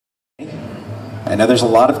I know there's a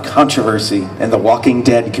lot of controversy in the Walking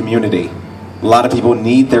Dead community. A lot of people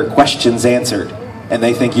need their questions answered, and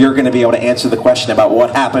they think you're going to be able to answer the question about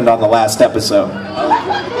what happened on the last episode.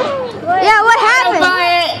 Yeah, what happened?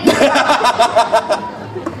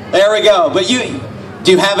 There we go. But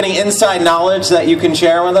do you have any inside knowledge that you can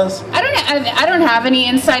share with us? I don't have any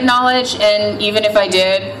inside knowledge, and even if I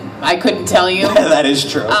did, I couldn't tell you. That is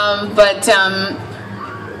true. But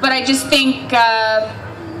I just think,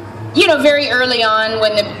 you know, very early on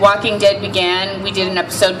when The Walking Dead began, we did an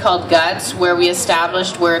episode called Guts, where we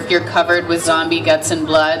established where if you're covered with zombie guts and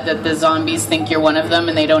blood, that the zombies think you're one of them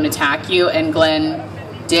and they don't attack you, and Glenn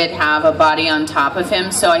did have a body on top of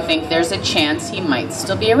him, so I think there's a chance he might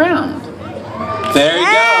still be around. There you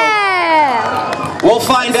go. We'll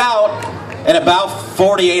find out in about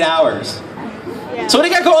 48 hours. So what do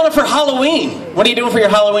you got going on for Halloween? What are you doing for your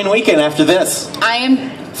Halloween weekend after this? I am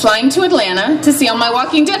flying to Atlanta to see all my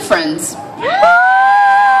Walking Dead friends.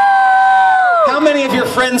 How many of your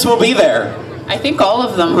friends will be there? I think all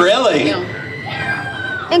of them. Really? You know.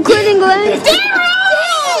 Including Glenn?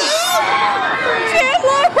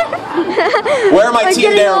 Where are my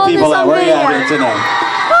Team Daryl people at? Where are you at here tonight?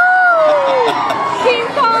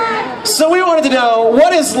 So we wanted to know,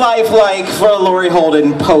 what is life like for Laurie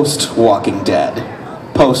Holden post-Walking Dead?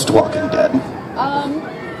 Post-Walking Dead.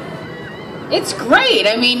 It's great.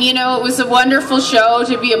 I mean, you know, it was a wonderful show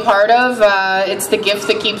to be a part of. It's the gift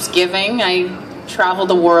that keeps giving. I travel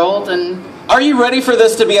the world and... Are you ready for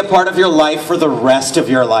this to be a part of your life for the rest of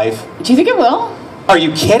your life? Do you think it will? Are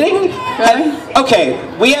you kidding? Really? Okay,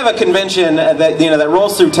 we have a convention that that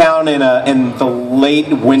rolls through town in the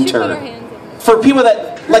late winter for people that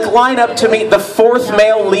like line up to meet the fourth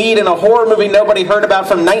male lead in a horror movie nobody heard about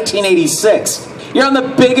from 1986. You're on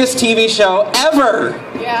the biggest TV show ever.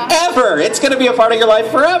 Yeah. Ever. It's going to be a part of your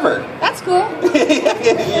life forever. That's cool. You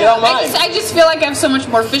don't mind. I just feel like I have so much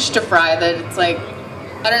more fish to fry that it's like,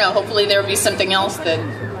 I don't know, hopefully there will be something else that...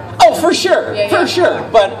 Oh, for sure. For sure.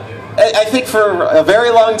 But I think for a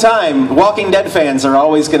very long time, Walking Dead fans are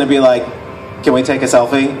always going to be like, can we take a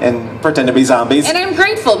selfie and pretend to be zombies? And I'm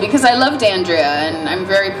grateful because I loved Andrea and I'm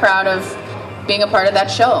very proud of being a part of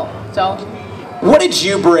that show. So, what did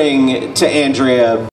you bring to Andrea